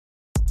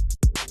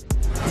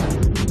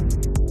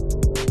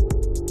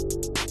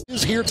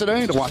here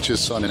today to watch his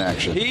son in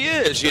action. He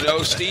is. You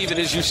know, Steve and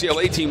his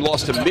UCLA team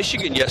lost to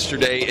Michigan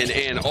yesterday in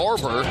Ann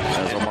Arbor.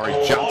 As Omari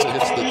Johnson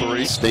hits the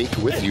three. Stay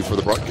with you for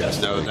the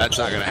broadcast. No, that's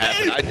not going to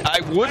happen. I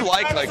would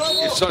like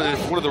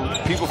if one of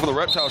the people from the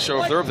Reptile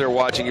Show, if they're up there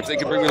watching, if they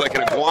could bring me like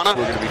an iguana,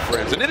 we're going to be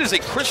friends. And it is a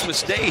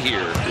Christmas day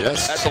here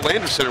at the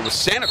Landers Center with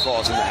Santa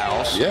Claus in the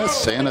house.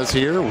 Yes, Santa's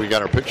here. We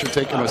got our picture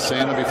taken with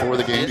Santa before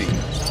the game.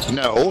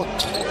 No.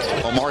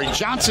 Omari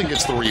Johnson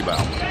gets the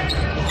rebound.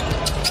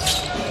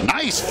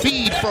 Nice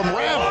feed from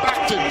Rav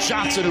back to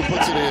Johnson, who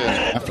puts it in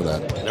after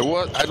that.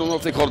 I don't know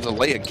if they called it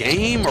delay a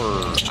game, or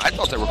I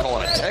thought they were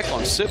calling a tech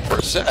on SIP for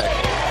a sec.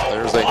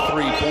 There's a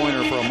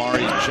three-pointer for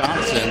Omari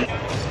Johnson.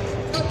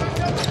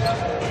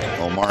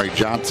 Omari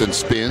Johnson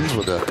spins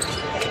with an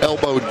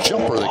elbow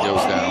jumper that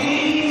goes down.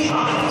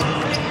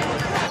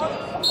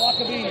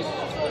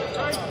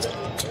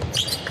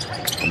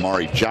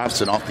 Omari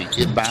Johnson off the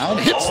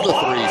inbound, hits the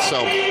three.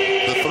 So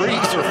the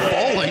threes are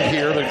falling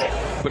here.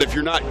 But if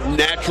you're not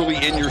naturally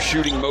in your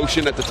shooting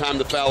motion at the time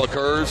the foul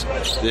occurs,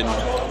 then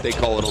they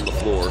call it on the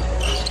floor.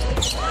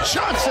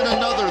 Johnson,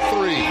 another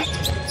three.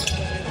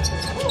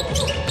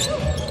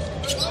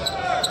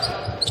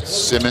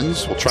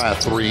 Simmons will try a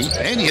three,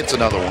 and he hits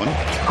another one.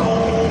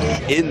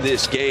 In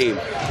this game,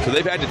 so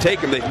they've had to take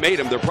them, they've made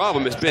them. Their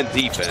problem has been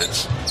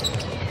defense.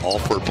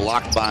 Alford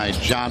blocked by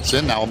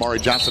Johnson. Now Omari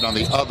Johnson on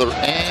the other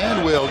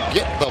end will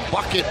get the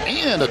bucket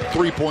and a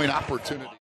three-point opportunity.